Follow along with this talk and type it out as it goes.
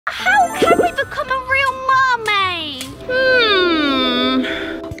how can we become a real mermaid?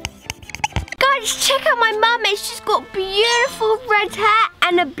 Guys, check out my mermaid. She's got beautiful red hair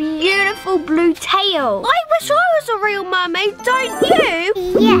and a beautiful blue tail. I wish I was a real mermaid, don't you?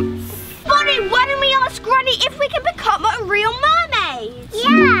 Yes. Bonnie, why don't we ask Granny if we can become a real mermaid?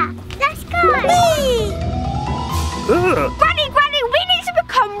 Yeah, let's go. Granny, we need to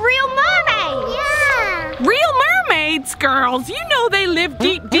become real mermaids. Yeah. Real mermaids, girls. You know they live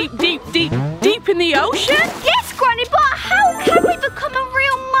deep in the ocean. Yes, Granny, but how can we become a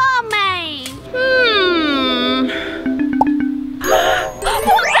real mermaid?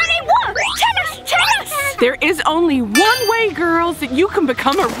 Granny, what? Tell us. There is only one way, girls, that you can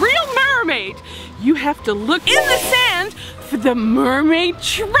become a real mermaid. You have to look in the sand for the mermaid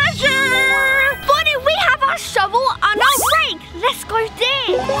treasure. Bonnie, we have our shovel and our rake. Let's go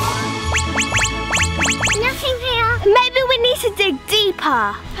dig. Nothing here. Maybe we need to dig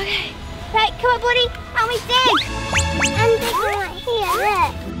deeper. Okay. Right, come on, Bonnie. Help me dig. I'm digging right here,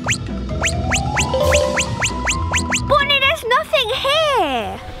 look. Bonnie, there's nothing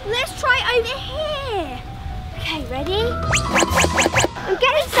here. Let's try over here. Okay, ready? I'm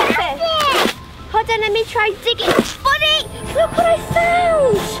getting something. Hold on, let me try digging. Bonnie, look what I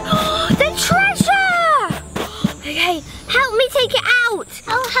found. The treasure. Okay, help me take it out.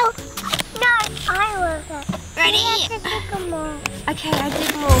 Oh, no, I will. Ready? You have to dig more. Okay, I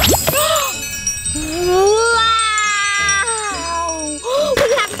did more. Wow! We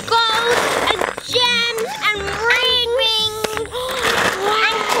have gold and gems and rings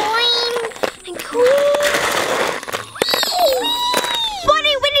and coins.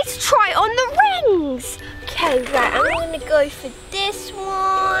 Bonnie, we need to try on the rings. Okay, right, I'm going to go for this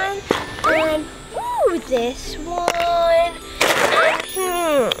one and this one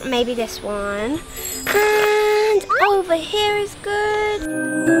and maybe this one. And over here is good.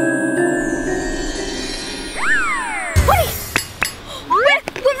 Wait!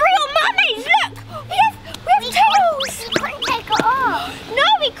 We're real mermaids, look! We have tails! We couldn't take it off. No,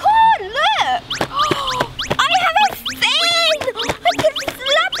 we can't, look! I have a fin! I can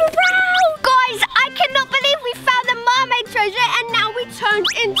flap around! Guys, I cannot believe we found the mermaid treasure and now we turned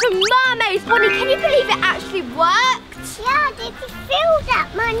into mermaids! Bonnie, can you believe it actually worked? Yeah, did you feel that,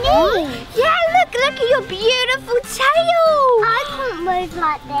 my knee? Yeah, look at your beautiful tail! I can't move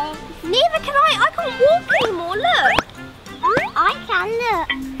like this. Neither can I can't walk anymore, look! I can, look.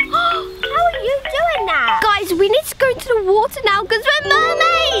 How are you doing that? Guys, we need to go into the water now because we're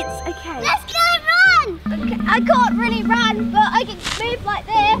mermaids! Okay. Let's go run! Okay. I can't really run, but I can move like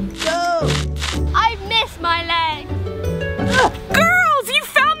this. Go! I missed my leg. Girls, you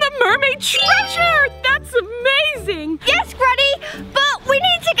found the mermaid treasure! That's amazing! Yes, Granny, but we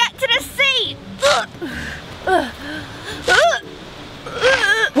need to get to the sea.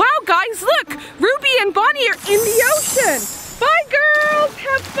 Wow, guys, look! Ruby and Bonnie are in the ocean! Bye, girls!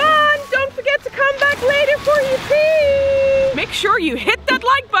 Have fun! Don't forget to come back later for your tea! Make sure you hit that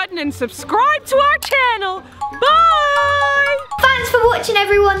like button and subscribe to our channel! Bye! Thanks for watching,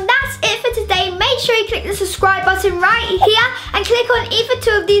 everyone. That's it for today. Make sure you click the subscribe button right here and click on either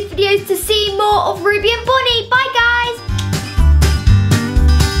two of these videos to see more of Ruby and Bonnie. Bye, guys!